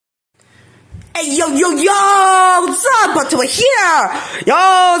Hey, yo, what's up? But we're here.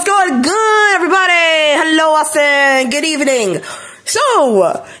 Yo, it's going good, everybody. Hello, Austin. Good evening.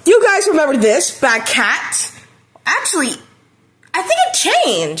 So, you guys remember this bad cat? Actually, I think it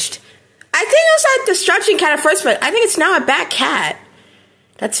changed. I think it was like the stretching cat at first, but I think it's now a bad cat.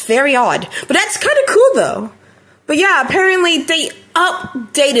 That's very odd. But that's kind of cool, though. But yeah, apparently they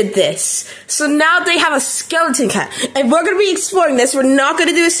updated this. So now they have a skeleton cat. And we're going to be exploring this. We're not going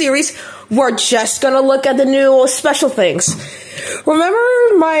to do a series. We're just going to look at the new special things. Remember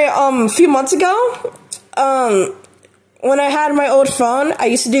my, few months ago, when I had my old phone, I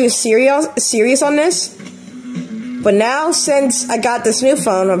used to do a series on this. But now, since I got this new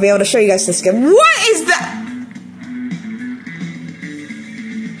phone, I'll be able to show you guys this game. What is that?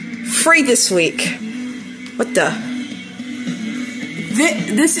 Free this week. What the?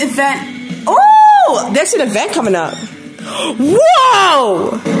 This event. Oh! There's an event coming up.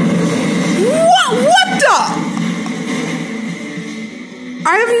 Whoa! What the?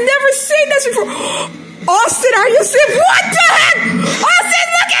 I have never seen this before. Austin, are you seeing? What the heck? Austin,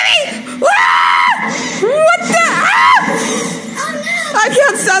 look at me! Ah! What the? Ah! Oh, no. I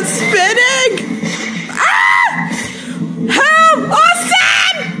can't stop spinning. Ah! Help!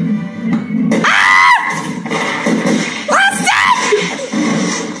 Austin! Ah! Austin!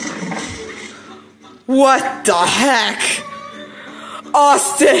 What the heck?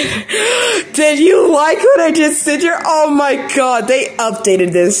 Austin, did you like what I just did here? Oh my god, they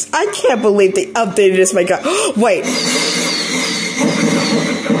updated this. I can't believe they updated this, my god. Wait. Wait,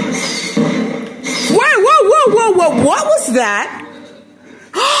 whoa, what was that?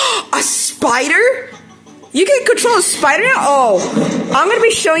 A spider? You can control a spider now? Oh, I'm gonna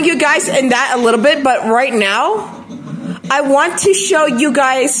be showing you guys in that a little bit, but right now, I want to show you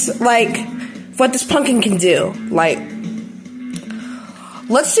guys, like, what this pumpkin can do. Like,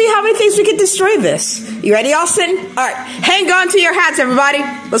 let's see how many things we can destroy this. You ready, Austin? Alright, hang on to your hats, everybody.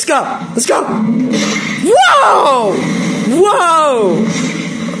 Let's go. Let's go. Whoa! Whoa!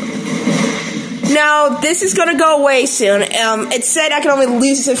 Now, this is gonna go away soon. It said I can only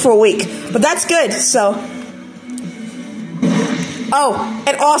lose it for a week. But that's good, so. Oh,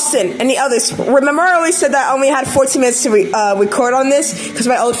 and Austin, and the others. Remember I always said that I only had 14 minutes to record on this because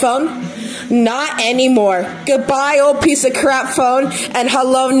of my old phone? Not anymore. Goodbye, old piece of crap phone, and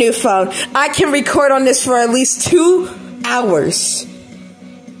hello, new phone. I can record on this for at least 2 hours.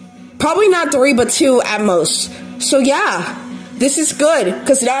 Probably not 3, but 2 at most. So yeah, this is good,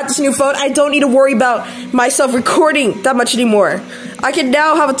 because now with this new phone, I don't need to worry about myself recording that much anymore. I can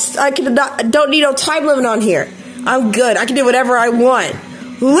now have I don't need no time limit on here. I'm good. I can do whatever I want.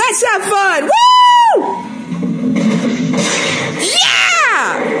 Let's have fun! Woo!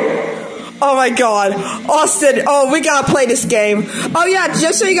 Yeah! Oh my god. Austin, oh, we gotta play this game. Oh yeah,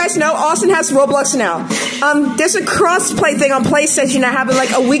 just so you guys know, Austin has Roblox now. There's a cross-play thing on PlayStation that happened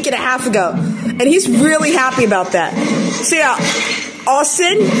like a week and a half ago. And he's really happy about that. So yeah,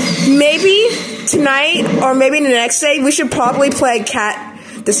 Austin, maybe tonight or maybe the next day, we should probably play Cat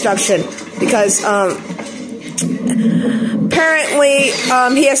Destruction. Because, apparently,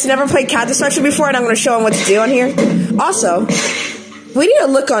 he has never played Cat Destruction before, and I'm gonna show him what to do on here. Also, we need to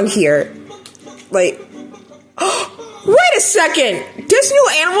look on here. Like, wait a second! There's new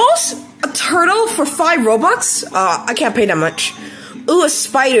animals? A turtle for 5 Robux? I can't pay that much. Ooh, a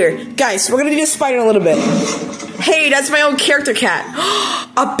spider. Guys, we're gonna do this spider in a little bit. Hey, that's my own character cat.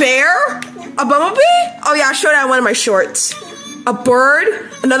 A bear? A bumblebee? Oh yeah, I showed that in one of my shorts. A bird,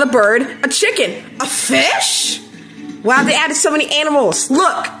 another bird, a chicken, a fish? Wow, they added so many animals.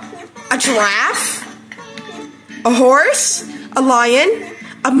 Look, a giraffe, a horse, a lion,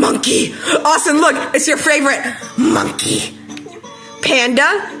 a monkey. Austin, look, it's your favorite monkey.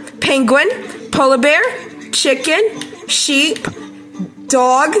 Panda, penguin, polar bear, chicken, sheep,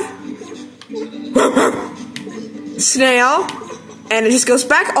 dog, snail, and it just goes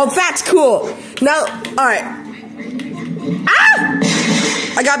back. Oh, that's cool. Now, alright. Ah!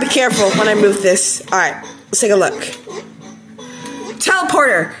 I gotta be careful when I move this. Alright, let's take a look.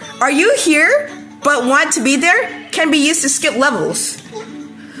 Teleporter. Are you here but want to be there? Can be used to skip levels.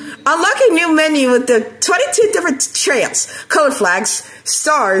 Unlock a new menu with the 22 different trails, color flags,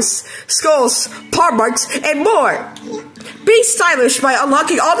 stars, skulls, paw marks, and more. Be stylish by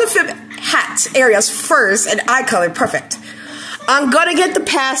unlocking all the hats areas first and eye color perfect. I'm gonna get the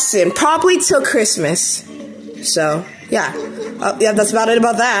pass soon, probably till Christmas. So, yeah. Yeah, that's about it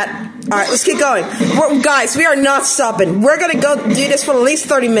about that. Alright, let's keep going. Guys, we are not stopping. We're gonna go do this for at least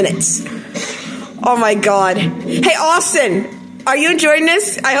 30 minutes. Oh my god. Hey, Austin! Are you enjoying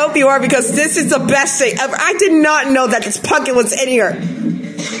this? I hope you are, because this is the best thing ever. I did not know that this pumpkin was in here.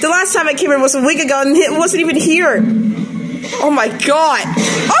 The last time I came here was a week ago and it wasn't even here. Oh my god.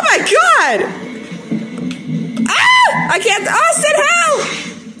 Oh my god! Ah! I can't. Austin, help!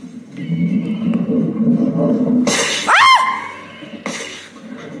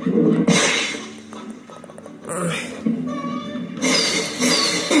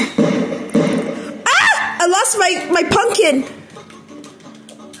 I lost my pumpkin.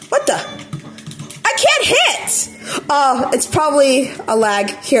 What the? I can't hit. Oh, it's probably a lag.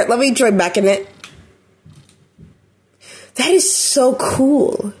 Here, let me join back in it. That is so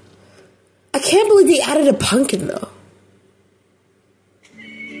cool. I can't believe they added a pumpkin though.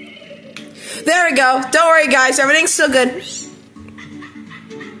 There we go. Don't worry, guys. Everything's still good.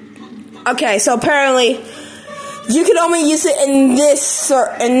 Okay, so apparently you can only use it in this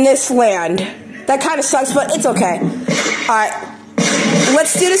land. That kind of sucks, but it's okay. All right,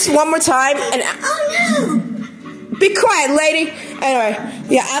 let's do this one more time. And oh no! Be quiet, lady. Anyway,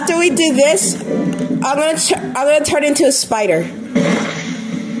 yeah. After we do this, I'm gonna turn into a spider.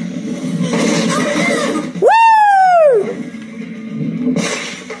 Woo!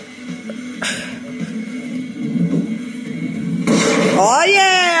 Oh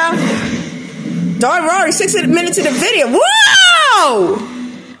yeah! Darn, we're already 6 minutes in the video. Whoa!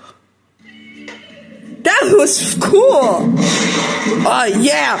 That was cool. Oh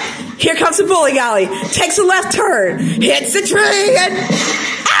yeah! Here comes the bowling alley. Takes a left turn, hits the tree,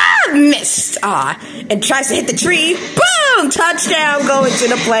 and missed. And tries to hit the tree. Boom! Touchdown! Going to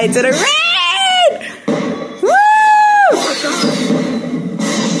the play to the red. Woo!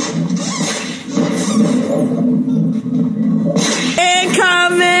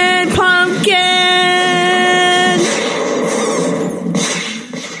 Incoming pumpkin.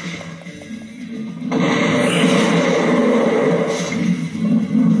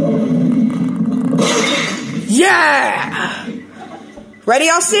 Yeah! Ready,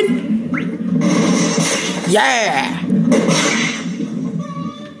 Austin? Yeah!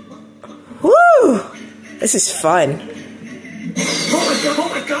 Woo! This is fun. Oh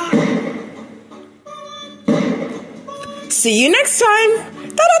my god! See you next time!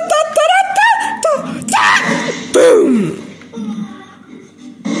 Da, da, da, da, da, da, da. Boom!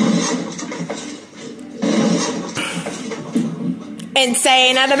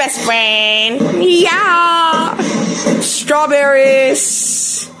 Insane are the best friend. Yeah!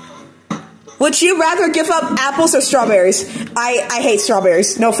 Strawberries. Would you rather give up apples or strawberries? I hate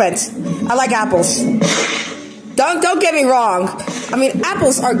strawberries. No offense. I like apples. Don't get me wrong. I mean,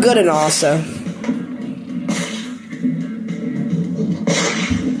 apples are good and all, so.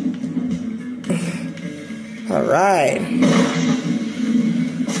 All right.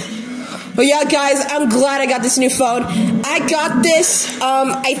 But yeah, guys, I'm glad I got this new phone. I got this,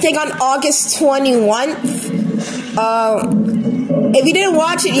 I think on August 21st. If you didn't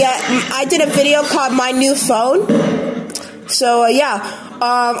watch it yet, I did a video called My New Phone. So, yeah.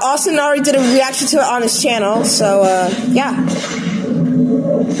 Austin already did a reaction to it on his channel. So, yeah.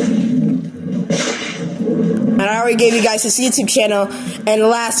 And I already gave you guys his YouTube channel and the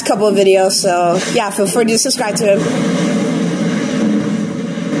last couple of videos. So, yeah, feel free to subscribe to him.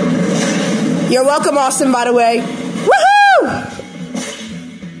 You're welcome, Austin, by the way. Woohoo!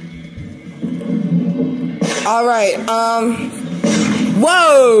 Alright,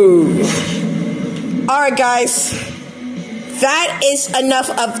 whoa! Alright, guys. That is enough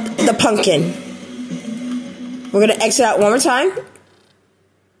of the pumpkin. We're gonna exit out one more time.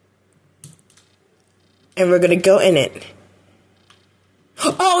 And we're gonna go in it.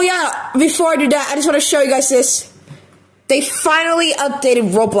 Oh, yeah! Before I do that, I just want to show you guys this. They finally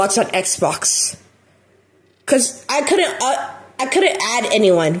updated Roblox on Xbox. Cause I couldn't add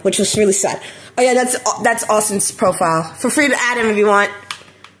anyone, which was really sad. Oh yeah, that's Austin's profile. Feel free to add him if you want.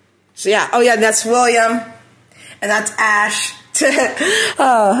 So yeah, oh yeah, that's William, and that's Ash.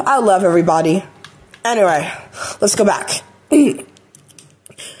 I love everybody. Anyway, let's go back. Oh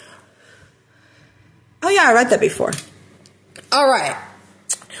yeah, I read that before. All right.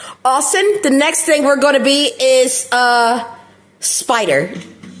 Austin, the next thing we're going to be is spider.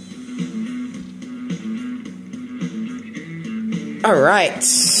 All right.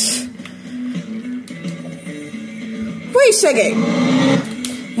 Wait a second.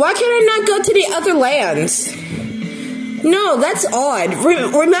 Why can I not go to the other lands? No, that's odd.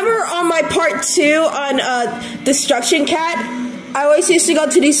 Remember on my part 2 on Destruction Cat? I always used to go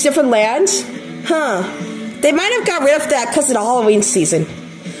to these different lands? Huh. They might have got rid of that because of the Halloween season.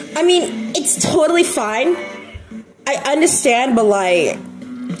 I mean, it's totally fine. I understand, but like,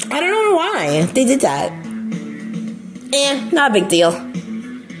 I don't know why they did that. Not a big deal.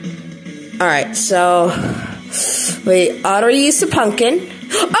 Alright, so we already used the pumpkin.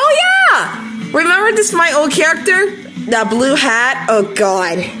 Oh yeah! Remember this my old character? That blue hat? Oh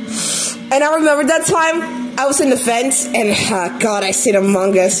god. And I remember that time I was in the fence and god, I seen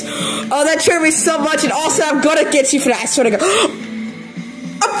Among Us. Oh, that triggered me so much, and also I'm gonna get you for that, I swear to god.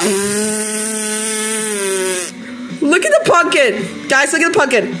 Look at the pumpkin! Guys, look at the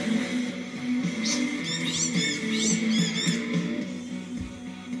pumpkin.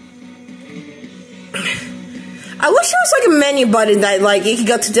 I wish there was like a menu button that like you could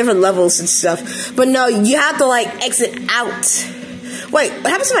go to different levels and stuff. But no, you have to like exit out. Wait,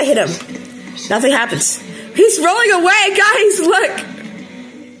 what happens if I hit him? Nothing happens. He's rolling away, guys, look.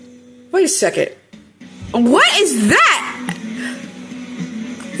 Wait a second. What is that?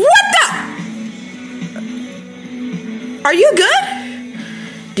 What the? Are you good?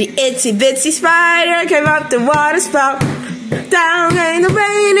 The itsy bitsy spider came up the water spout. Down came the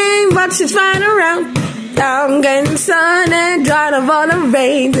raining, but she's flying around. Down came the sun and dried up all the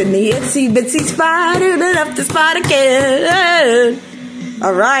rains, and the itsy bitsy spider lit up the spot again.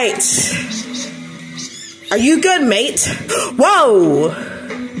 All right. Are you good, mate? Whoa. I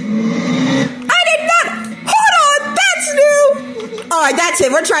did not. Hold on. That's new. All right, that's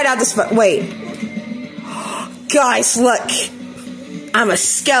it. We're trying out this. Wait. Guys, look. I'm a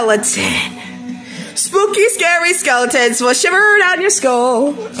skeleton. Spooky, scary skeletons will shiver down your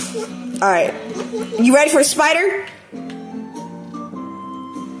skull. All right. You ready for a spider? They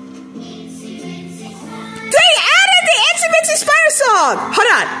added the Itsy Bitsy Spider song! Hold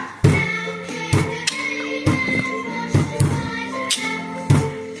on.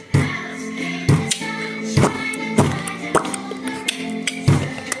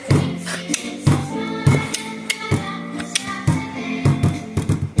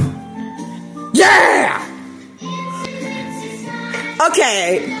 Yeah!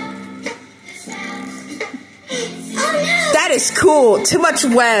 Okay. That is cool. Too much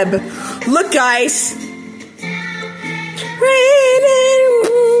web. Look, guys.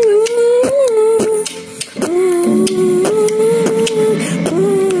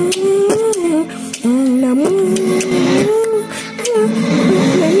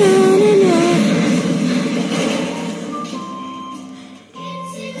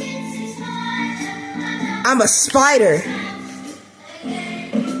 I'm a spider.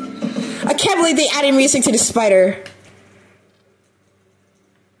 I can't believe they added music to the spider.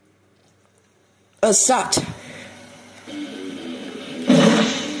 Oh, it stopped.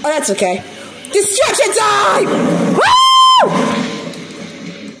 Oh, that's okay. Destruction time! Woo!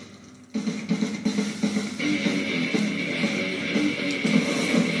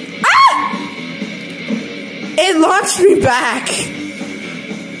 Ah! It launched me back.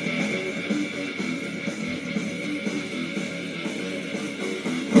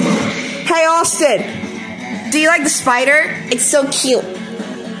 Hey, Austin. Do you like the spider? It's so cute.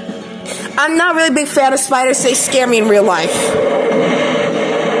 I'm not really a big fan of spiders. They scare me in real life.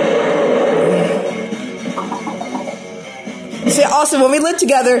 See, also, when we live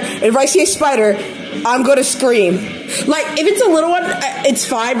together, if I see a spider, I'm going to scream. Like, if it's a little one, it's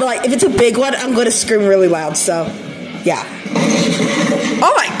fine. But, like, if it's a big one, I'm going to scream really loud. So, yeah.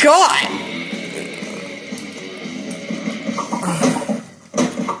 Oh, my God.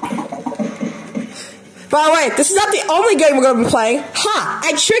 By the way, this is not the only game we're going to be playing. Ha!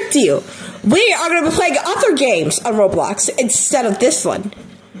 I tricked you. We are going to be playing other games on Roblox instead of this one.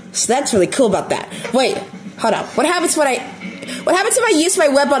 So that's really cool about that. Wait, hold up. What happens if I use my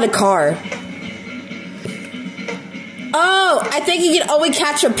web on a car? Oh, I think you can only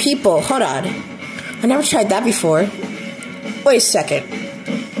capture people. Hold on. I never tried that before. Wait a second.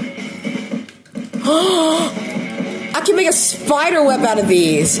 I can make a spider web out of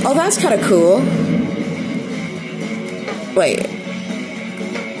these. Oh, that's kind of cool. Wait.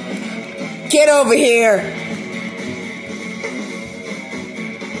 Get over here.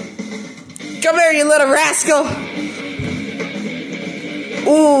 Come here, you little rascal.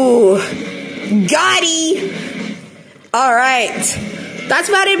 Ooh. Gotty. Alright. That's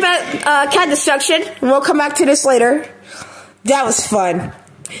about it about cat destruction. We'll come back to this later. That was fun.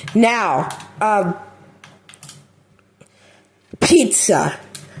 Now, pizza.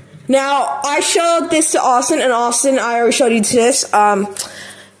 Now, I showed this to Austin, and Austin, I already showed you this.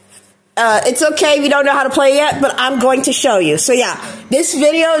 It's okay if you don't know how to play yet, but I'm going to show you. So, yeah, this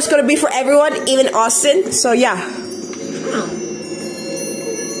video is going to be for everyone, even Austin. So, yeah.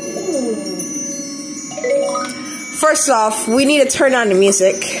 First off, we need to turn on the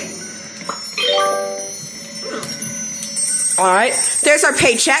music. Alright, there's our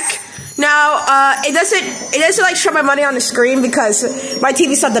paycheck. Now, it doesn't like show my money on the screen because my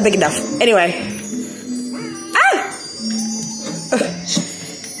TV's not that big enough. Anyway. Ah!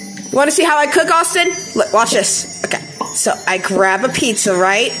 You want to see how I cook, Austin? Look, watch this. Okay, so I grab a pizza,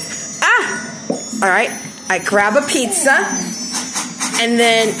 right? All right. I grab a pizza, and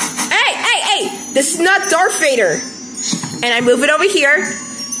then, hey, this is not Darth Vader. And I move it over here,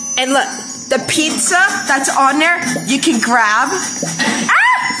 and look, the pizza that's on there, you can grab.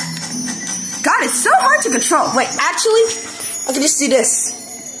 God, it's so hard to control. Wait, actually, I can just do this.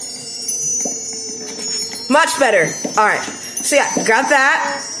 Much better. All right. So yeah, grab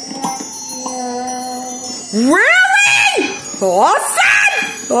that. Really?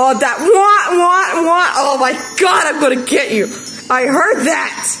 Awesome! Oh, that what? Oh my God, I'm gonna get you. I heard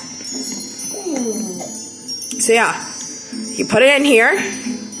that. So yeah, you put it in here,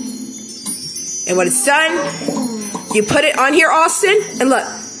 and when it's done, you put it on here, Austin, and look.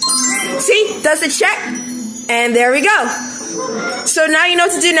 See, does the check, and there we go. So now you know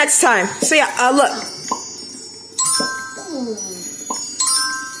what to do next time. So yeah, look.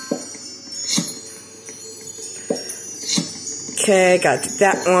 Okay, got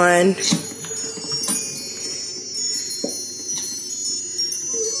that one.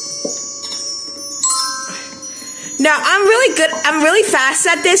 Now, I'm really fast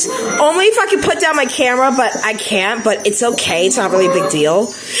at this, only if I can put down my camera, but I can't, but it's okay, it's not really a big deal.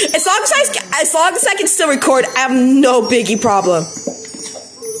 As long as I can still record, I have no biggie problem.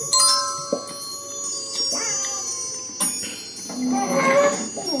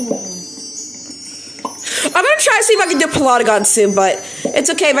 I'm gonna try to see if I can do Pelagon soon, but it's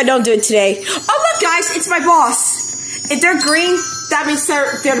okay if I don't do it today. Oh look guys, it's my boss. If they're green, that means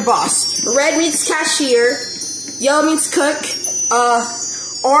they're the boss. Red means cashier, yellow means cook,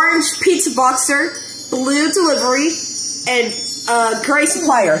 orange pizza boxer, blue delivery, and gray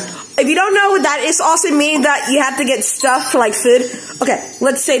supplier. If you don't know what that is, also mean that you have to get stuff for like food. Okay,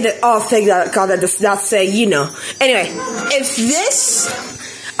 let's say that. Oh, thank God, that does not say you know. Anyway, if this.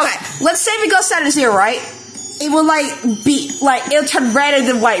 Okay, let's say if it goes down to 0, right? It will it'll turn red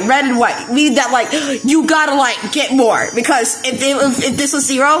and white, meaning that like you gotta like get more, because if this was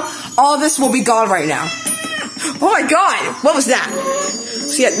 0, all of this will be gone right now. Oh my God, what was that?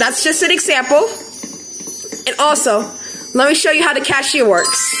 So yeah, that's just an example. And also, let me show you how the cashier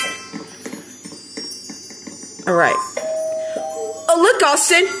works. All right. Oh look,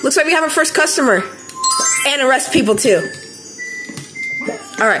 Austin, looks like we have our first customer, and the rest of people too.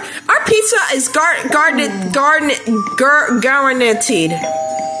 All right, our pizza is garnitude.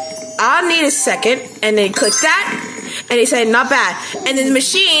 I'll need a second, and then click that, and they say not bad. And then the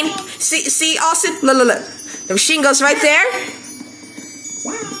machine, see Austin, look. The machine goes right there,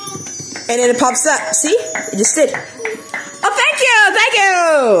 and then it pops up. See, it just did. Oh, thank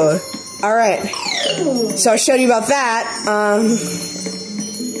you. All right, so I showed you about that.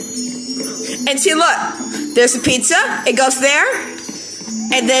 And see, look, there's the pizza. It goes there.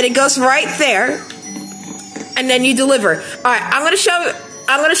 And then it goes right there, and then you deliver. All right, I'm gonna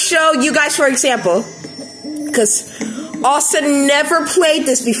show you guys for example, because Austin never played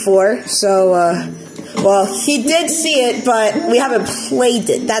this before. So, well, he did see it, but we haven't played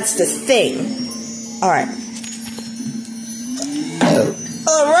it. That's the thing. All right.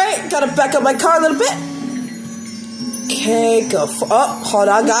 All right, gotta back up my car a little bit. Okay, go. Hold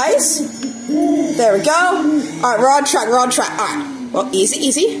on, guys. There we go. All right, we're on track. All right. Well,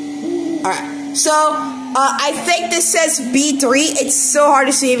 easy. Alright, so, I think this says B3. It's so hard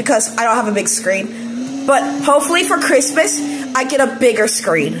to see because I don't have a big screen. But hopefully for Christmas, I get a bigger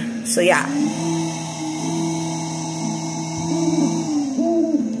screen. So, yeah.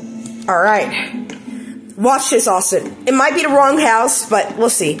 Alright. Watch this, Austin. It might be the wrong house, but we'll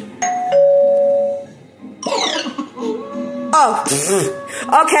see. Oh.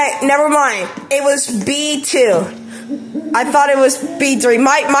 Okay, never mind. It was B2. I thought it was B3.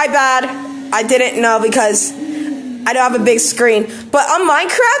 My bad. I didn't know because I don't have a big screen. But on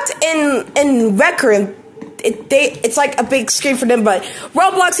Minecraft in Rec Room, it's like a big screen for them. But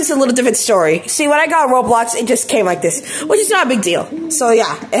Roblox is a little different story. See, when I got Roblox, it just came like this, which is not a big deal. So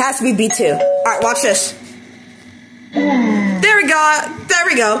yeah, it has to be B2. All right, watch this. There we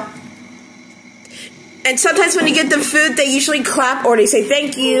go. And sometimes when you get them food, they usually clap or they say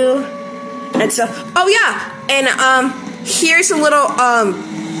thank you and stuff. Oh yeah, and here's a little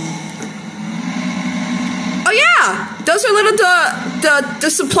oh yeah, those are little the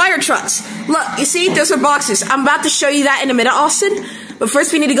supplier trucks. Look, you see, those are boxes. I'm about to show you that in a minute, Austin. But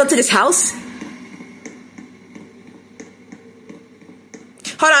first, we need to go to this house.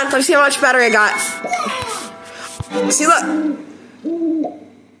 Hold on, let me see how much battery I got. See, look.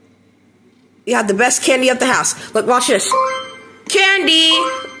 You have the best candy at the house. Look, watch this. Candy.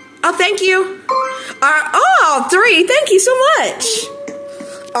 Oh, thank you. Oh, 3. Thank you so much.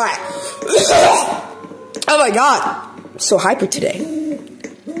 Alright. Oh my god. I'm so hyper today.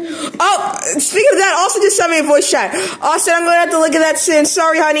 Oh, speaking of that, Austin just sent me a voice chat. Austin, I'm going to have to look at that soon.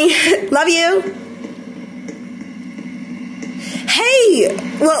 Sorry, honey. Love you. Hey,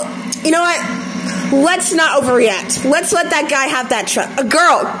 well, you know what? Let's not overreact. Let's let that guy have that truck. A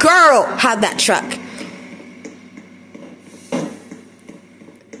girl have that truck.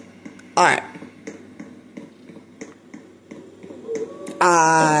 Alright.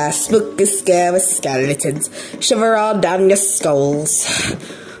 Spooky, scary skeletons shiver all down your skulls.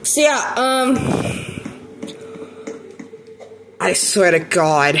 So yeah, I swear to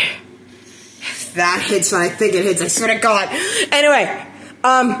God, that hits when I think it hits. I swear to God. Anyway,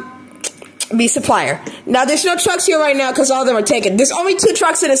 be supplier. Now there's no trucks here right now because all of them are taken. There's only 2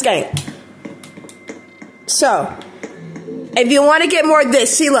 trucks in this game. So, if you want to get more of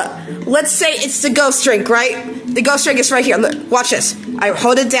this, see, look. Let's say it's the ghost drink, right? The ghost drink is right here. Look, watch this. I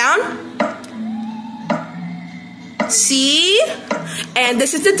hold it down. See? And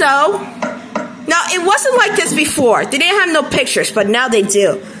this is the dough. Now, it wasn't like this before. They didn't have no pictures, but now they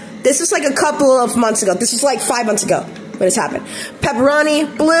do. This was like a couple of months ago. This was like 5 months ago when this happened.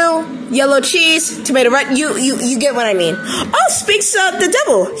 Pepperoni, blue, yellow cheese, tomato red. You get what I mean. Oh, speaks of the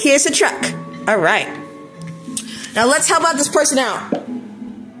devil. Here's the truck. All right. Now let's help out this person out.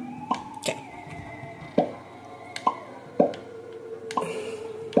 Okay.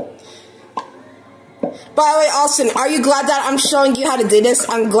 By the way, Austin, are you glad that I'm showing you how to do this?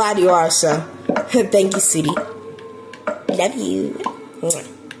 I'm glad you are, so. Thank you, sweetie. Love you.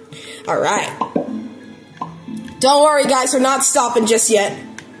 Alright. Don't worry, guys, we're not stopping just yet.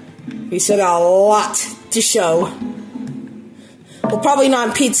 We still got a lot to show. Well, probably not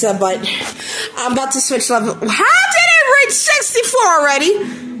on pizza, but I'm about to switch level. How did it reach 64 already?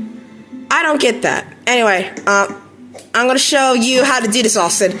 I don't get that. Anyway, I'm going to show you how to do this,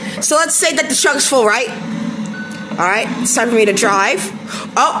 Austin. So let's say that the truck's full, right? Alright, it's time for me to drive.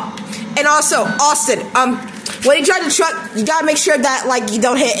 Oh, and also, Austin, when you drive the truck, you gotta make sure that, like, you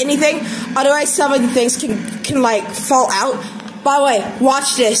don't hit anything. Otherwise, some of the things can like, fall out. By the way,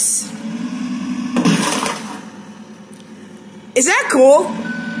 watch this. Is that cool?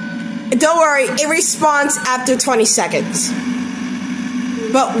 Don't worry, it respawns after 20 seconds.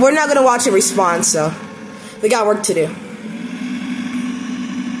 But we're not gonna watch it respawn, so we got work to do.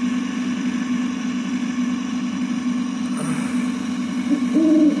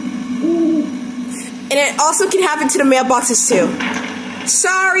 And it also can happen to the mailboxes too.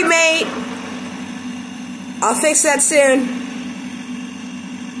 Sorry, mate. I'll fix that soon.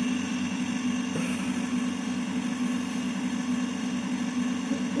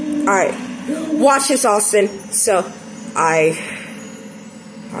 Alright. Watch this, Austin. So, I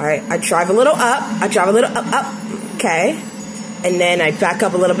drive a little up. Up. Okay. And then I back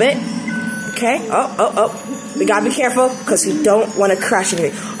up a little bit. Okay. Oh. We gotta be careful, because we don't want to crash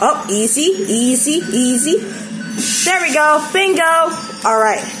anything. Oh, easy. There we go. Bingo.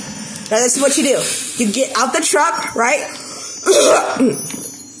 Alright. Now this is what you do. You get out the truck, right?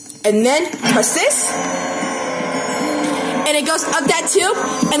 And then press this. And it goes up that tube.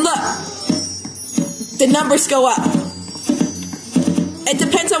 And look. The numbers go up. It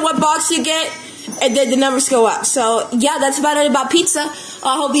depends on what box you get. And then the numbers go up. So, yeah, that's about it about pizza.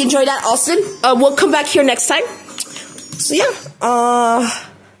 I hope you enjoyed that, Austin. We'll come back here next time. So, yeah.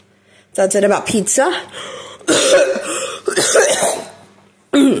 That's it about pizza.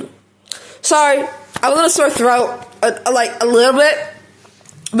 Sorry. I have a little sore throat. Like, a little bit.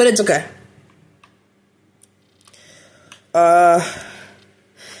 But it's okay.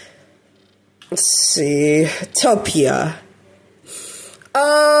 Let's see. Topia.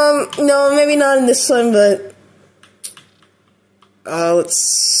 No, maybe not in this one, but let's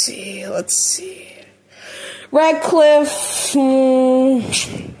see. Radcliffe. You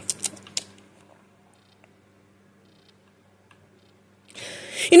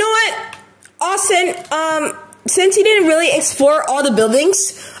know what, Austin? Since you didn't really explore all the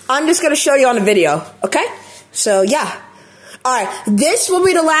buildings, I'm just gonna show you on the video. Okay? So yeah. All right. This will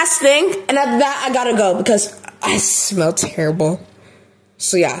be the last thing, and after that, I gotta go because I smell terrible.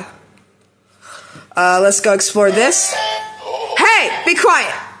 So yeah, let's go explore this. Hey, be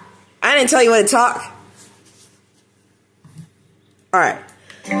quiet. I didn't tell you when to talk. Alright.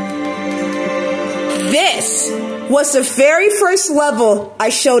 This was the very first level I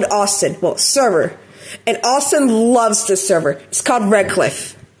showed Austin. Well, server. And Austin loves this server. It's called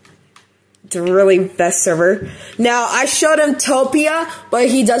Redcliffe. It's a really best server. Now, I showed him Topia, but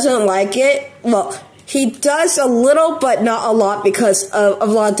he doesn't like it. Well, he does a little, but not a lot because of a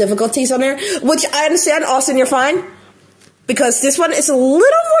lot of difficulties on there. Which I understand, Austin, you're fine. because this one is a little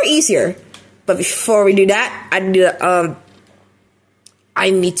more easier. But before we do that, I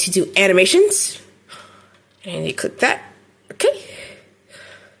need to do animations. And you click that. Okay.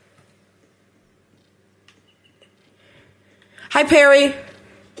 Hi, Perry.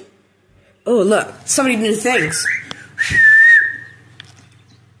 Oh, look. So many new things.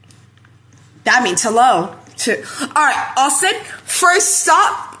 That means hello. Alright, Austin. First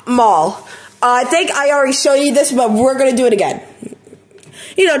stop, mall. I think I already showed you this, but we're going to do it again.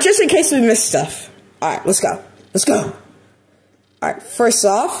 You know, just in case we missed stuff. Alright, let's go. Let's go. Alright, first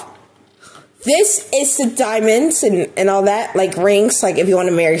off, this is the diamonds and all that, like rings, like if you want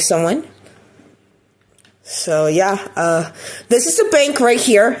to marry someone. So, yeah, this is the bank right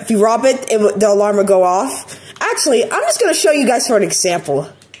here. If you rob it, the alarm will go off. Actually, I'm just going to show you guys for an example.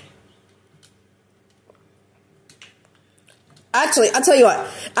 Actually, I'll tell you what.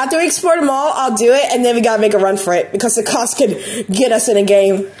 After we explore them all, I'll do it, and then we gotta make a run for it, because the cops could get us in a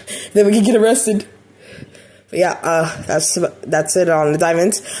game. Then we can get arrested. But yeah, that's it on the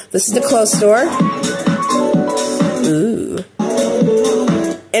diamonds. This is the clothes store. Ooh.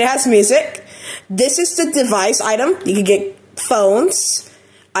 It has music. This is the device item. You can get phones,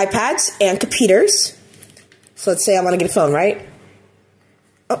 iPads, and computers. So let's say I want to get a phone, right?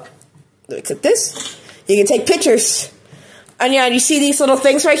 Oh, let me click this. You can take pictures. And yeah, you see these little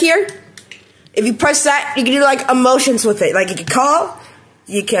things right here? If you press that, you can do like emotions with it. Like you can call,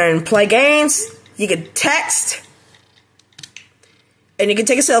 you can play games, you can text, and you can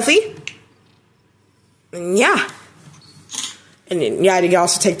take a selfie. And yeah. And then, yeah, you can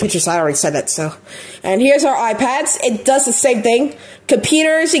also take pictures. I already said that, so. And here's our iPads. It does the same thing.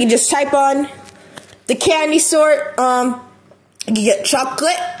 Computers, you can just type on. The candy store, you can get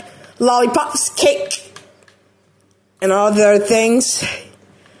chocolate, lollipops, cake, and all the other things.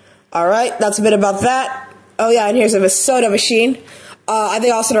 Alright, that's a bit about that. Oh yeah, and here's a soda machine. I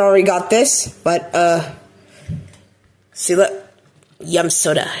think Austin already got this, but, see, look. Yum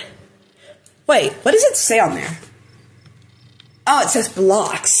soda. Wait, what does it say on there? Oh, it says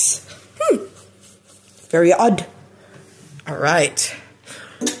blocks. Very odd. Alright.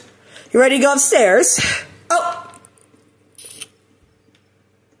 You ready to go upstairs? Oh!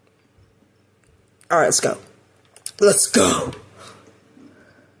 Alright, let's go. Let's go.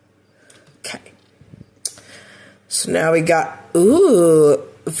 Okay. So now we got, ooh,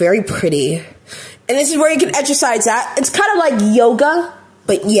 very pretty. And this is where you can exercise at. It's kind of like yoga,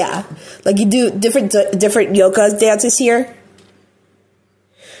 but yeah. Like you do different yoga dances here.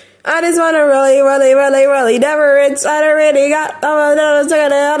 I just want to really never rinse. I already got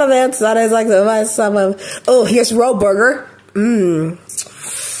out of it. That is like the vice of. Oh, here's Roe Burger. Ooh,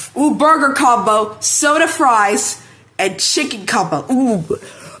 burger combo, soda fries, and chicken combo.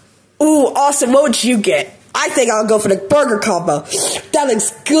 Ooh, Austin, what would you get? I think I'll go for the burger combo. That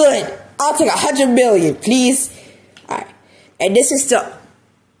looks good. I'll take 100 million, please. Alright. And this is the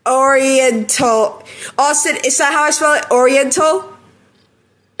Oriental. Austin, is that how I spell it? Oriental?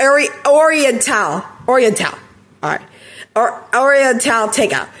 Oriental. Alright. Oriental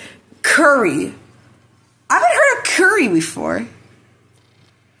takeout. Curry. I haven't heard of curry before.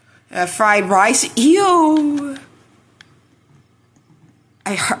 Fried rice. Ew.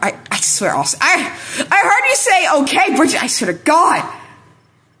 I swear, Austin. I heard you say okay, Bridget. I swear to God.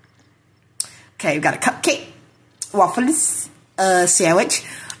 Okay, we got a cupcake, waffles, sandwich.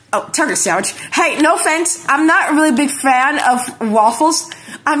 Oh, turkey sandwich. Hey, no offense. I'm not a really big fan of waffles.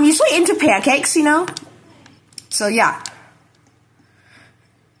 I'm usually into pancakes, you know. So yeah.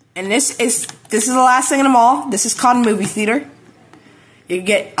 And this is the last thing in the mall. This is called a movie theater. You can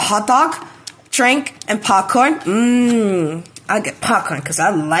get a hot dog, drink, and popcorn. I'll get popcorn because I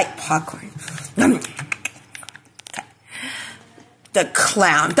like popcorn. Okay. The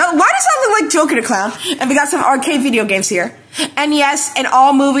clown. Why does that look like Joker the Clown? And we got some arcade video games here. And yes, in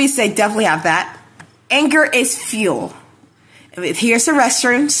all movies, they definitely have that. Anger is fuel. Here's the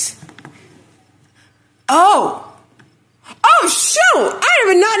restrooms. Oh! Oh, shoot! I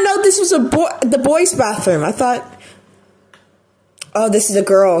did not know this was the boys' bathroom. I thought... Oh, this is the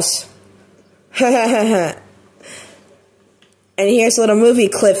girls. And here's a little movie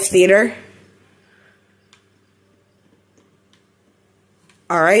clip theater.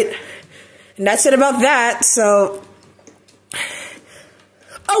 Alright. And that's it about that, so...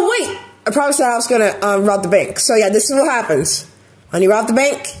 Oh, wait! I promised that I was gonna rob the bank. So yeah, this is what happens. When you rob the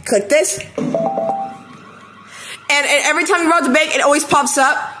bank, click this. And every time you rob the bank, it always pops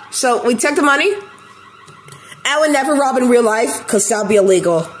up. So we take the money. I would never rob in real life, because that would be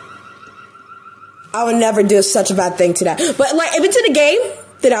illegal. I would never do such a bad thing to that. But like, if it's in a game,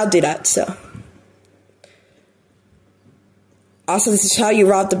 then I'll do that, so. Also, this is how you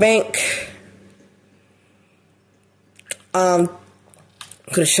rob the bank. I'm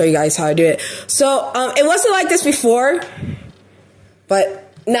gonna show you guys how I do it. So, it wasn't like this before,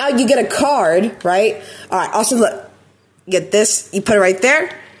 but now you get a card, right? Alright, also look, you get this, you put it right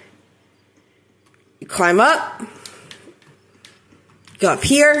there, you climb up, go up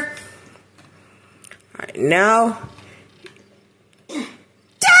here. Alright, now, darn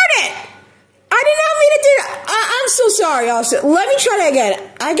it! I did not mean to do that. I'm so sorry, Austin. Let me try that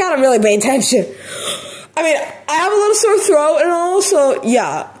again. I gotta really pay attention. I mean, I have a little sore throat, and also,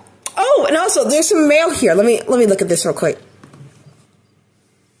 yeah. Oh, and also, there's some mail here. Let me look at this real quick.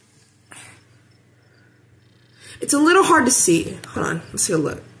 It's a little hard to see. Hold on, let's see a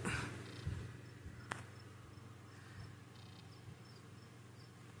look.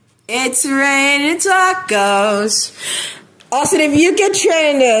 It's raining tacos. Austin, if you get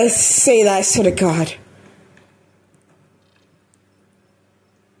trained to say that, I swear to God.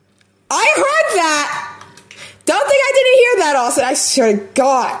 I heard that! Don't think I didn't hear that, Austin. I swear to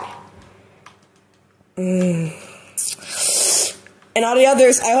God. And all the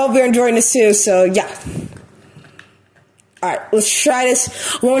others, I hope you're enjoying this too, so yeah. Alright, let's try this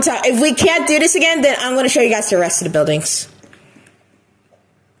one more time. If we can't do this again, then I'm going to show you guys the rest of the buildings.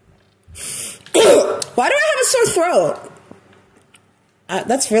 Why do I have a sore throat?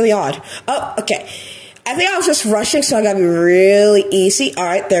 That's really odd. Oh, okay. I think I was just rushing, so I gotta be really easy.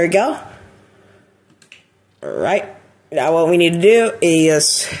 Alright, there we go. Alright. Now what we need to do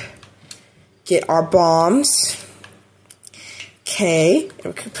is get our bombs. Okay. And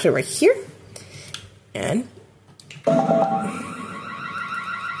we can put it right here. And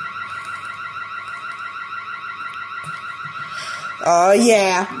oh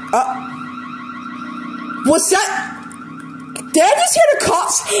yeah. What's that? Did I just hear the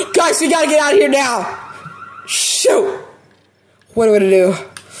cops? Guys, we gotta get out of here now. Shoot. What do I do?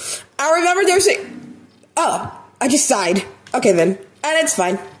 I remember there's a... Oh, I just died. Okay then. And it's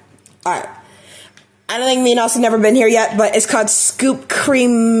fine. Alright. I don't think me and Austin have never been here yet, but it's called Scoop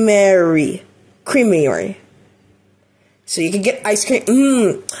Creamery. Creamery. So you can get ice cream.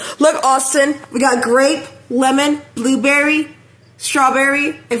 Look, Austin. We got grape, lemon, blueberry,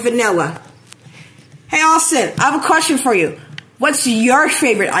 strawberry, and vanilla. Hey, Austin, I have a question for you. What's your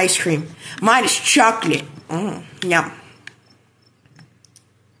favorite ice cream? Mine is chocolate. Yum.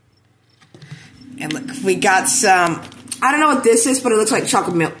 And look, we got some, I don't know what this is, but it looks like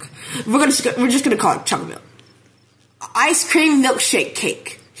chocolate milk. We're just gonna call it chocolate milk. Ice cream milkshake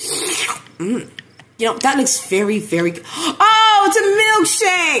cake. You know, that looks very, very good. Oh, it's a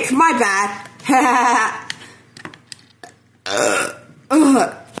milkshake! My bad.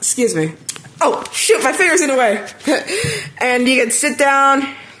 Excuse me. Oh, shoot, my finger's in the way. And you can sit down.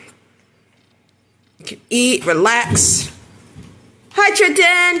 You can eat, relax. Hi,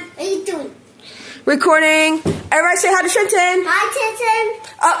 Trenton. What are you doing? Recording. Everybody say hi to Trenton. Hi,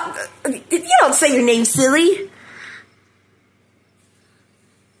 Trenton. You don't say your name, silly.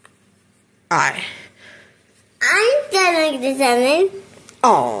 Alright. I'm gonna do something.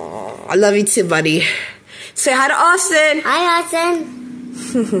 Oh, I love you too, buddy. Say hi to Austin. Hi, Austin.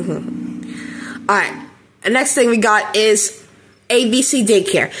 Alright, the next thing we got is ABC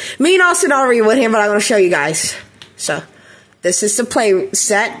Daycare. Me and Austin already went here, but I'm going to show you guys. So, this is the play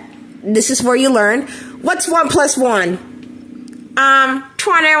set. This is where you learn. What's 1 plus 1?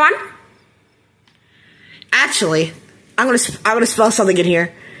 21. Actually, I'm gonna spell something in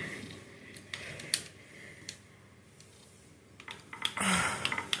here.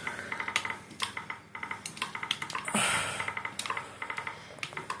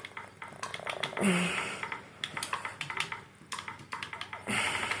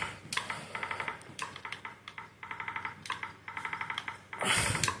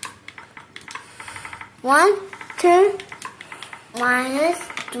 One, 2 minus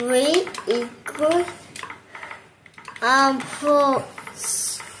 3 equals 4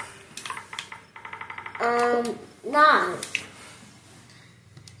 9.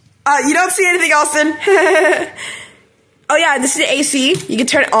 You don't see anything, Austin. Oh yeah, this is the AC. You can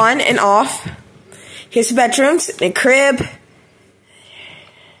turn it on and off. Here's the bedrooms, the crib.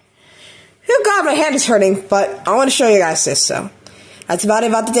 Oh God, my hand is hurting, but I want to show you guys this. So that's about it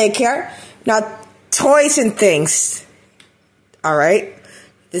about the daycare. Now, toys and things. All right,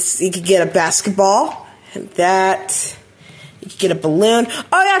 this you can get a basketball and that. You can get a balloon.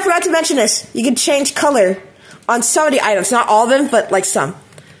 Oh yeah, I forgot to mention this. You can change color on some of the items, not all of them, but like some.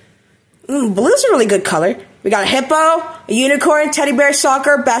 Blue's a really good color. We got a hippo, a unicorn, teddy bear,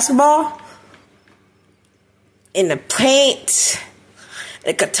 soccer, basketball, and the paint,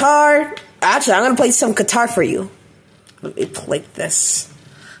 a guitar. Actually, I'm gonna play some guitar for you. Let me plate this.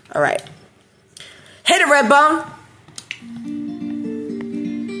 All right. Hit it, Red Bone.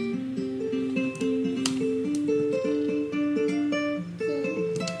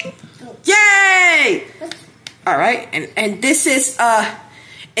 Yay! All right, and this is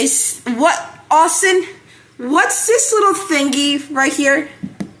what, Austin? What's this little thingy right here?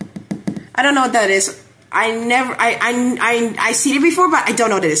 I don't know what that is. I seen it before, but I don't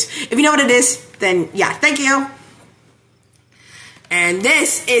know what it is. If you know what it is, then yeah, thank you. And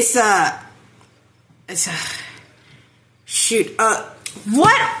this is shoot,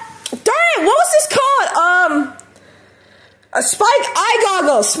 what? Darn it, what was this called? Spy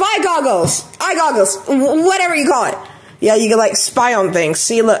goggles, whatever you call it. Yeah, you can like spy on things.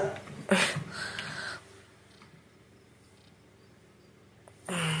 See, look.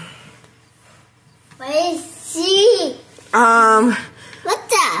 What is she? What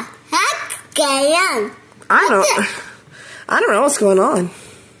the heck going on? I don't know what's going on.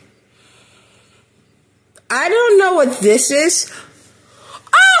 I don't know what this is.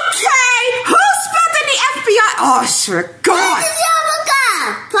 Okay, who spelled in the FBI? Oh, sure, God.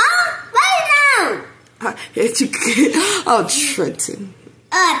 It's oh, Trenton.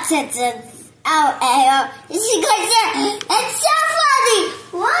 Oh, Trenton. Oh, it's so funny.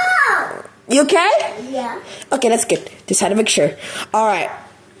 Wow. You okay? Yeah. Okay, that's good. Just had to make sure. All right.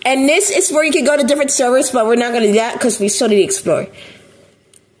 And this is where you can go to different servers, but we're not going to do that because we still need to explore.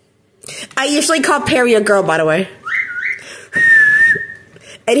 I usually call Perry a girl, by the way.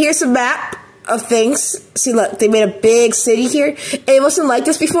 And here's a map of things. See, look, they made a big city here. It wasn't like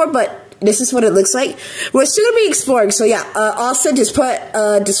this before, but this is what it looks like. We're still going to be exploring, so yeah. Also, just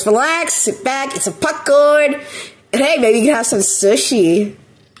relax, sit back, eat some popcorn. And hey, maybe you can have some sushi.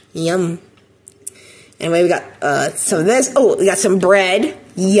 Yum. Anyway, we got some of this. Oh, we got some bread.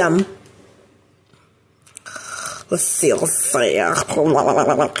 Yum. Let's see.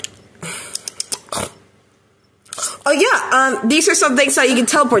 Oh yeah, these are some things that you can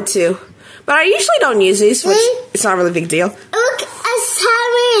teleport to. But I usually don't use these, which it's not really a big deal. Look, it's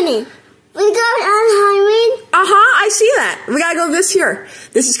Halloween. We go on Halloween. I see that. We gotta go this here.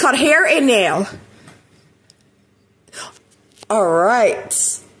 This is called hair and nail.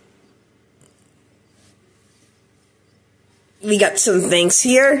 Alright. We got some things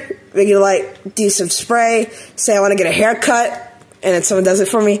here. We can like do some spray. Say I want to get a haircut, and then someone does it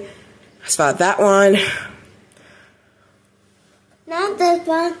for me. That's about that one. Not this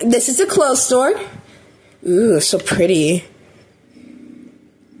one. This is a clothes store. Ooh, so pretty.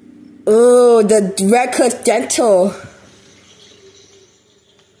 Ooh, the Red Cliff Dental.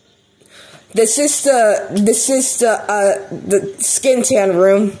 This is the skin tan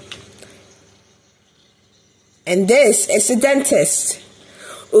room. And this is the dentist.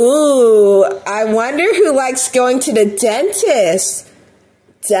 Ooh, I wonder who likes going to the dentist.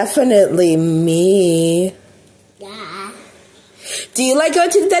 Definitely me. Yeah. Do you like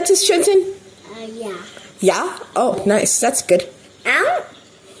going to the dentist, Trenton? Yeah. Yeah? Oh, nice. That's good. Ow.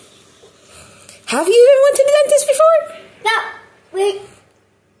 Have you even went to the dentist before? No. Wait.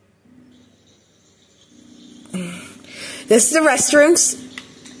 This is the restrooms.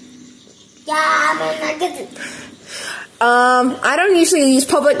 Yeah, but I get it. I don't usually use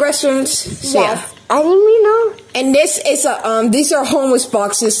public restrooms. So Yes. yeah. I didn't know. And this is these are homeless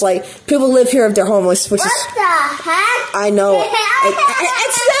boxes. Like people live here if they're homeless, which What is the heck? I know.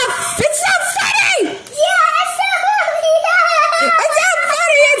 It's not funny. Yeah, it's so funny. It's not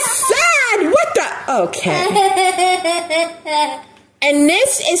funny. It's sad. What the? Okay. And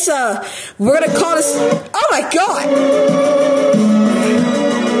this is we're gonna call this. Oh my God.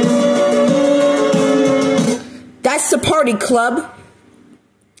 That's the party club.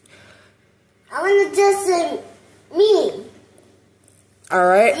 I want to just me. All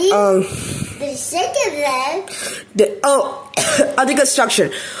right. The second leg. Under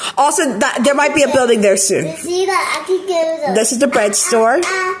construction. Also, there might be a building there soon. You see that I can get the. This is the bread store.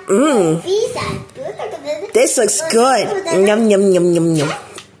 This looks good. Yum yum yum yum yum.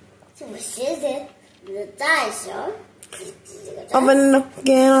 So what is it? The dinosaur. Open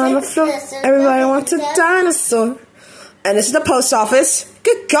again on the floor. Everybody wants a dinosaur. And this is the post office.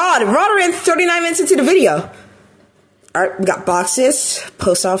 Good God, we're already 39 minutes into the video. Alright, we got boxes,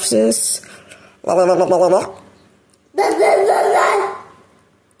 post offices. La, la, la, la, la, la.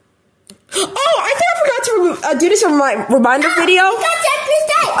 Oh, I think I forgot to do this on my reminder video.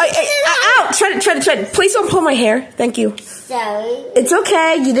 Ow! Tread. Please don't pull my hair. Thank you. Sorry. It's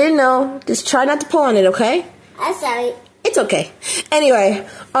okay. You didn't know. Just try not to pull on it, okay? I'm sorry. It's okay. Anyway,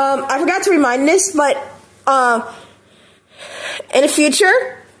 I forgot to remind this, but in the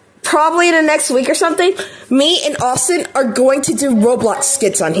future, probably in the next week or something, me and Austin are going to do Roblox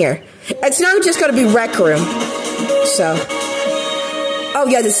skits on here. It's not just going to be Rec Room. So, oh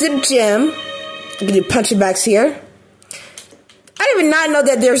yeah, this is the gym. You can do punching bags here. I did not know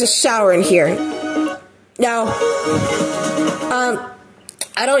that there's a shower in here. Now,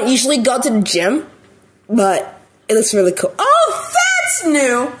 I don't usually go to the gym, but it looks really cool. Oh, that's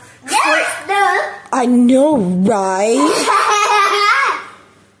new. Yes, no. I know, right?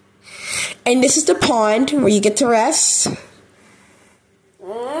 And this is the pond where you get to rest.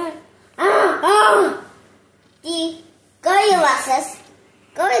 Go to your lessons.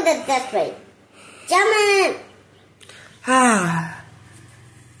 Go to the death rate. Jump in.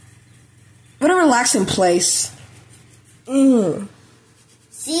 What a relaxing place.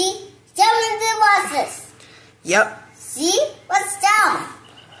 See? Jump into lessons. Yep. See? What's down?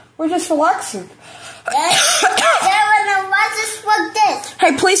 We're just relaxing.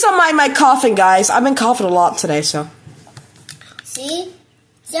 Hey, please don't mind my coughing, guys. I've been coughing a lot today, so. See?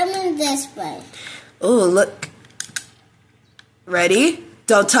 Jump in this way. Ooh, look. Ready?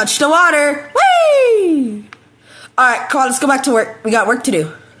 Don't touch the water. Whee! Alright, come on, let's go back to work. We got work to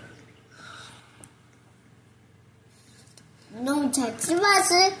do. Don't touch the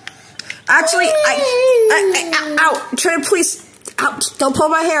water. Actually, ow. Trina, please. Ouch. Don't pull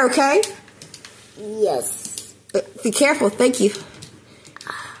my hair, okay? Yes. Be careful. Thank you.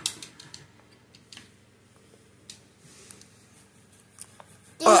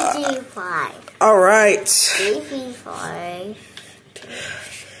 Five. All right. 5.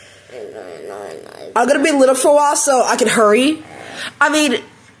 I'm going to be little for a while so I can hurry. I mean,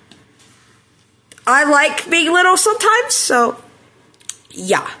 I like being little sometimes, so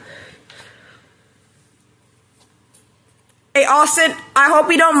yeah. Hey, Austin, I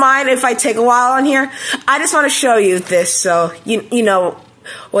hope you don't mind if I take a while on here. I just want to show you this so you know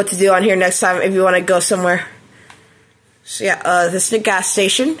what to do on here next time if you want to go somewhere. So yeah, this is the gas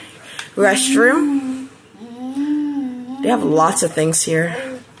station, restroom. They have lots of things here.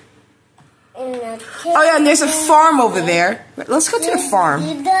 Oh yeah, and there's a farm over there. Let's go to the farm.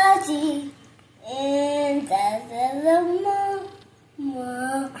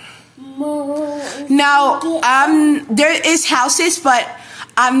 Now, there is houses, but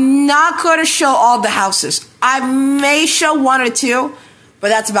I'm not going to show all the houses. I may show one or two, but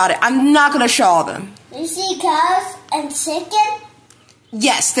that's about it. I'm not going to show all of them. You see cows and chicken?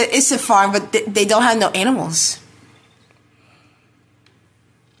 Yes, there is a farm, but they don't have no animals.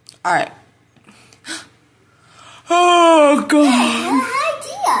 All right. Oh, God.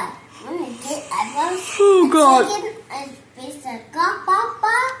 Idea. I'm going to get apples. Oh, God. Chicken and piece of cow.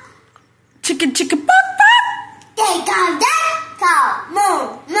 Chicken, chicken, bop, bop. They go that cow.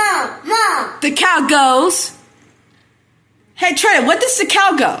 Moo. The cow goes. Hey, Trey, what does the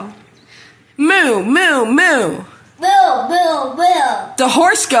cow go? Moo, moo, moo. Boo. The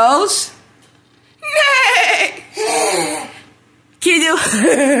horse goes. Neigh. Can you do?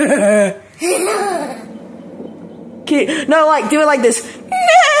 No, like do it like this.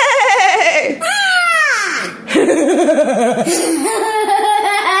 Neigh.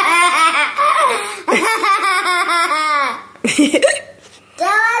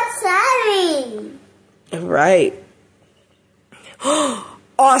 That's exciting. Right.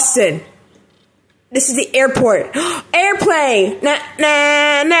 Austin. This is the airport. Airplane. Na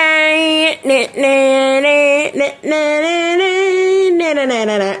na na na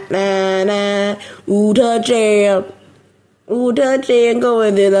na na na. Ooh, the jam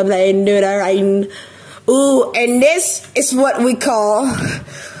going to the plane to the rain. Ooh, and this is what we call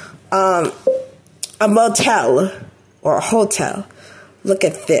a motel or a hotel. Look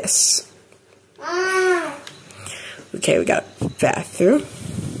at this. Okay, we got a bathroom.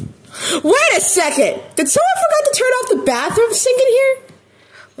 Wait a second! Did someone forget to turn off the bathroom sink in here?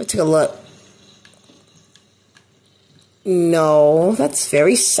 Let's take a look. No, that's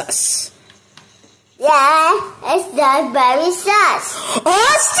very sus. Yeah, it's not very sus.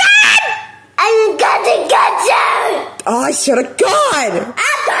 Austin! I'm gonna get you! Oh, I swear to God!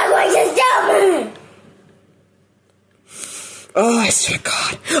 I'm going to stop me! Oh, I swear to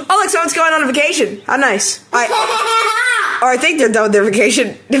God. Oh, look, someone's going on a vacation. How nice. Or I think they're done with their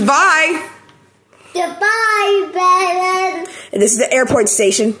vacation. Goodbye. Goodbye, baby. And this is the airport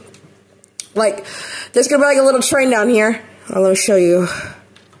station. Like, there's gonna be like a little train down here. Oh, let me show you.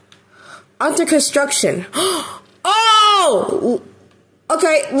 Under construction. Oh!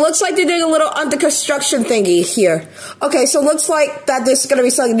 Okay, looks like they're doing a little under construction thingy here. Okay, so looks like that there's gonna be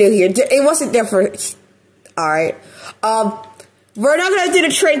something new here. It wasn't there for... Alright. We're not gonna do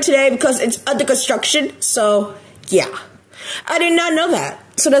the train today because it's under construction, so yeah. I did not know that.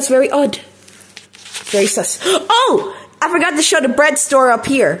 So that's very odd. Very sus. Oh! I forgot to show the bread store up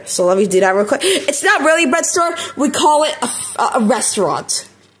here. So let me do that real quick. It's not really a bread store. We call it a restaurant.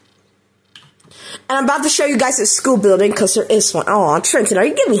 And I'm about to show you guys a school building because there is one. Oh, Trenton, are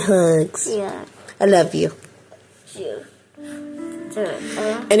you giving me hugs? Yeah. I love you. Sure.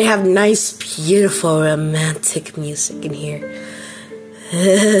 And they have nice, beautiful, romantic music in here.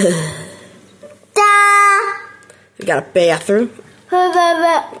 We got a bathroom.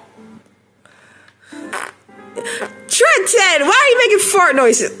 Trenton, why are you making fart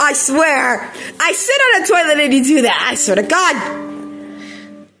noises? I swear. I sit on a toilet and you do that. I swear to God.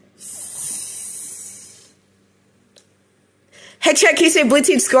 Hey, Trent, can you say blue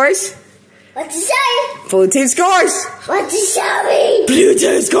team scores? What you say? Blue team scores. What you say? Blue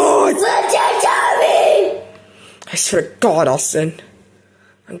team scores. What you say? I swear to God, Austin.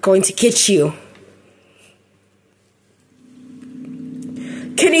 I'm going to get you.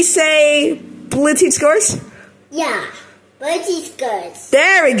 Can you say blue team scores? Yeah. What you scores?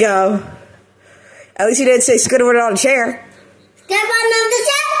 There we go. At least you didn't say Squidward on a chair. Step on the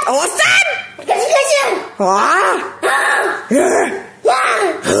chair. Austin! Yes. Ah!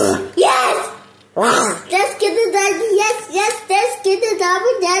 Yes. Let's get the dog. Yes. Let's get the dog.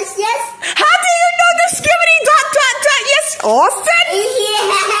 Yes. How do you know the skibbity dot? Yes, Austin?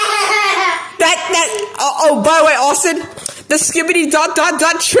 Yeah. Oh, by the way, Austin, the skibbity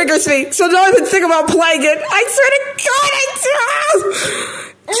dot triggers me. So don't even think about playing it. I swear to God,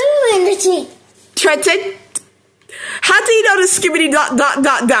 I'm in the tree. Trenton, how do you know the skibbity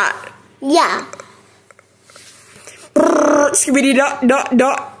dot? Yeah. Skibbity dot.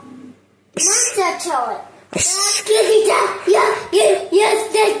 What's that toy? Let's get it down. Yes.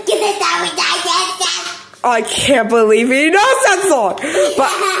 Let's get it down. Yes. I can't believe he knows that song.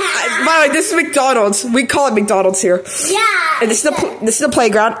 But by the way, this is McDonald's. We call it McDonald's here. Yeah. And this is the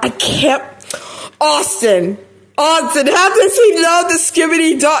playground. I can't. Austin, how does he know the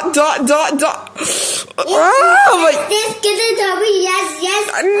skibbity dot? Oh my! Let's get it down. Yes.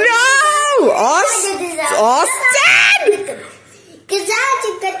 No, Austin.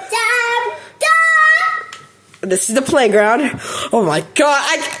 This is the playground. Oh my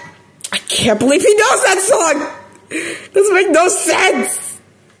God! I can't believe he knows that song. Doesn't make no sense.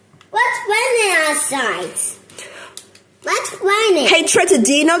 What's raining outside? What's raining? Hey Trenton,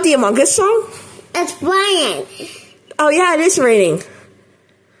 do you know the Among Us song? It's raining. Oh yeah, it is raining.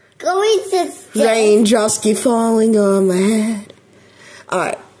 Going to Raindrops keep falling on my head.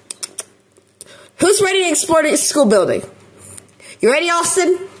 Alright. Who's ready to explore the school building? You ready,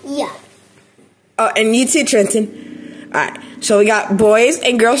 Austin? Yeah. Oh, and you too, Trenton. Alright, so we got boys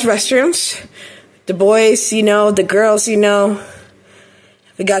and girls restrooms. The boys, you know, the girls, you know.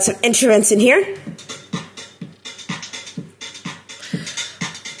 We got some instruments in here.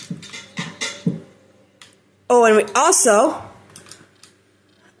 Oh, and we also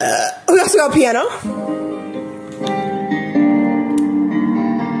got a piano.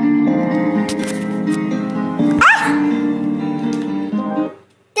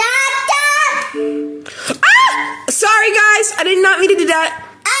 Sorry, guys. I did not mean to do that.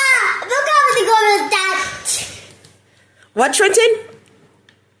 Look over the go with that. What, Trenton?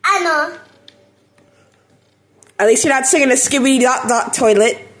 I know. At least you're not singing a skibbity dot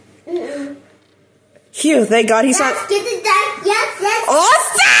toilet. Phew, thank God he's not. Let's get it done. Yes.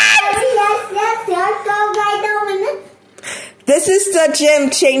 Austin! Yes. Go right over it. This is the gym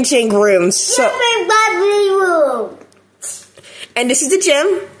changing rooms. So, room. and this is the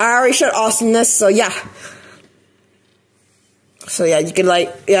gym. I already showed Austin this, so yeah. So yeah, you can I'm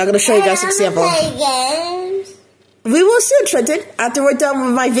gonna show you guys an example. Play games. We will soon, Trenton, after we're done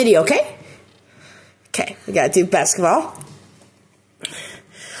with my video, okay? Okay, we gotta do basketball.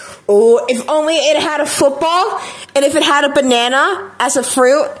 Oh, if only it had a football, and if it had a banana as a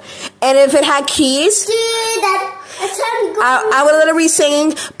fruit, and if it had keys, I would literally be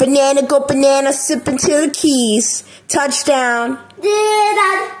singing, banana, go banana, sip into the keys, touchdown.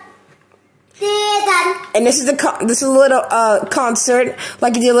 And this is a little concert,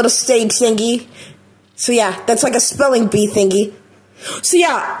 like you do a little stage thingy. So yeah, that's like a spelling bee thingy. So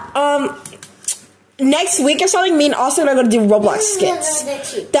yeah, next week or something, me and Austin are gonna do Roblox skits.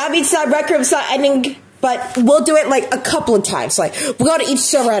 That means that record's not ending, but we'll do it like a couple of times. Like we'll go to each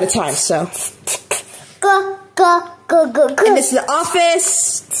server at a time. So go. And this is the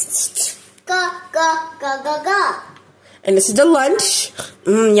office. Go. And this is the lunch.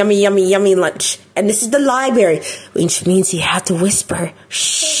 Yummy lunch. And this is the library, which means you have to whisper.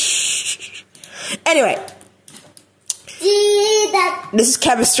 Shh. Anyway. This is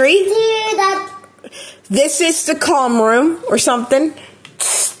chemistry. This is the calm room or something.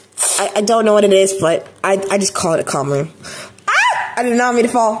 I don't know what it is, but I just call it a common room. Ah! I did not mean to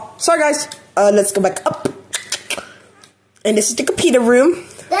fall. Sorry, guys. Let's go back up. And this is the computer room.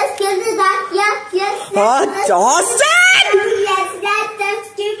 Let's get it up. Yes. Austin!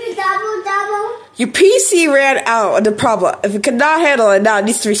 Yes, stupid double. Your PC ran out of the problem. If it could not handle it now, it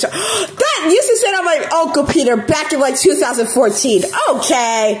needs to restart. That used to sit on my old computer back in like 2014.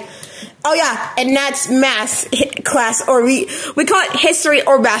 Okay. Oh yeah, and that's math class, or we call it history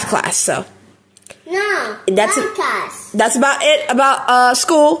or math class. So no, that's math class. That's about it about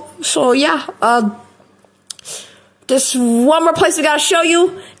school. So yeah, there's one more place we gotta show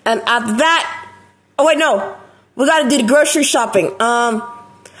you, and after that, oh wait, no, we gotta do the grocery shopping.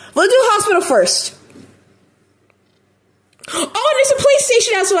 We'll do hospital first. Oh, and there's a police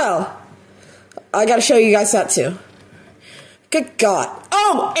station as well. I gotta show you guys that too. Good God.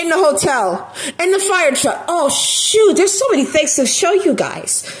 Oh, in the hotel. In the fire truck. Oh, shoot. There's so many things to show you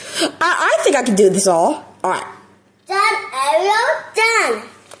guys. I think I can do this all. All right. Done, Ariel. Done.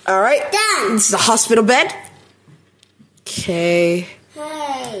 All right. Done. This is the hospital bed. Okay.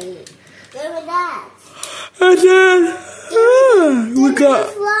 Hey, good with that. And then, we got...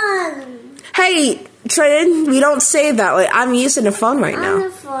 One. Hey, Trenton, we don't say that way. I'm using the phone right now. On the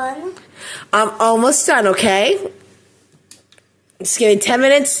phone. I'm almost done, okay? Just give me 10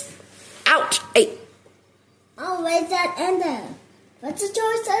 minutes. Ouch. Hey. Oh, where's that ender? What's the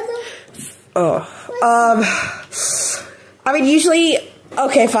choice ender? Oh. I mean, usually...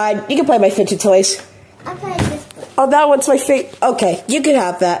 Okay, fine. You can play my fidget toys. I'll play this one. Oh, that one's my favorite. Okay, you can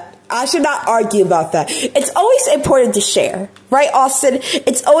have that. I should not argue about that. It's always important to share. Right, Austin?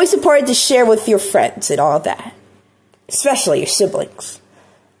 It's always important to share with your friends and all that. Especially your siblings.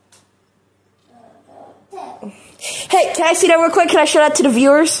 Hey, can I see that real quick? Can I show that to the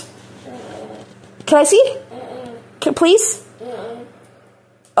viewers? Can I see? Please?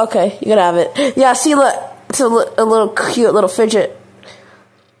 Okay, you can have it. Yeah, see, look. It's a little cute little fidget.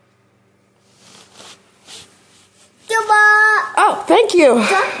 Oh, thank you.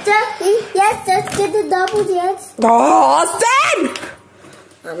 Yes, let's get the double, yes. Austin!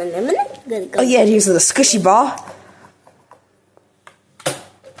 Oh, yeah, here's a squishy ball.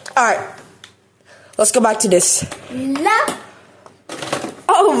 Alright. Let's go back to this. No.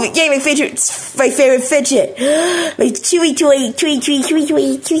 Oh, yeah, my favorite fidget. My chewy toy.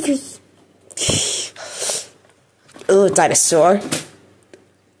 Oh, dinosaur.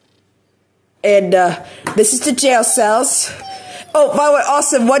 And, this is the jail cells. Oh, by the way,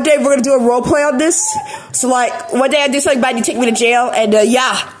 Austin, one day we're gonna do a role play on this. So, like, one day I do something bad, you take me to jail, and,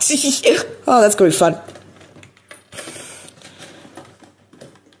 yeah. Oh, that's gonna be fun.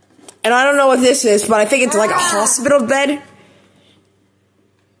 And I don't know what this is, but I think it's like a hospital bed.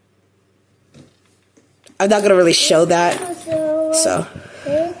 I'm not gonna really show that. So.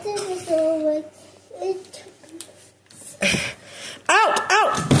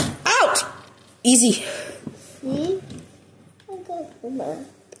 Out! Easy.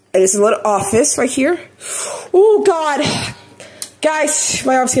 And it's a little office right here. Oh, God. Guys,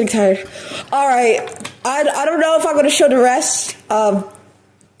 my arm's getting tired. Alright. I don't know if I'm going to show the rest.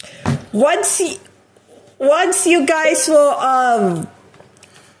 Once you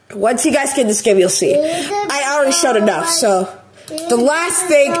guys get this game, you'll see. I already showed enough, so the last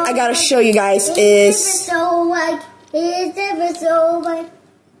thing I gotta show you guys is...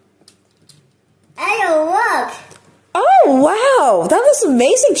 Hey, look! Oh, wow! That was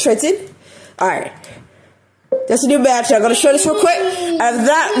amazing, Trenton. Alright. That's a new match. I'm gonna show this real quick. After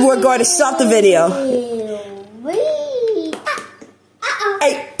that, we're going to stop the video.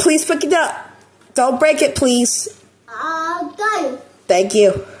 Hey, please pick it up. Don't break it, please. I got it. Thank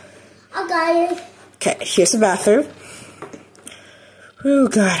you. I got it. Okay, here's the bathroom. Oh,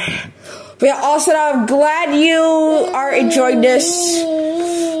 God. But yeah, Austin, I'm glad you are enjoying this.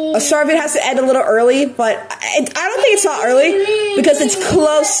 Sorry if it has to end a little early, but I don't think it's not early because it's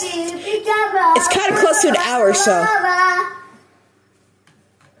close. It's kind of close to an hour, so.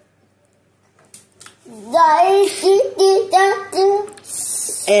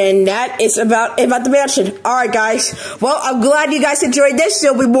 And that is about the mansion. Alright, guys. Well, I'm glad you guys enjoyed this.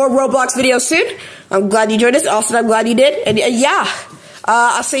 There'll be more Roblox videos soon. I'm glad you enjoyed this. Austin, I'm glad you did. And yeah.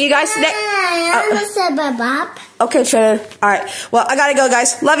 I'll see you guys next. Bob. Okay, Trina. Alright. Well, I gotta go,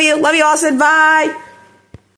 guys. Love you. Love you, Austin. Bye.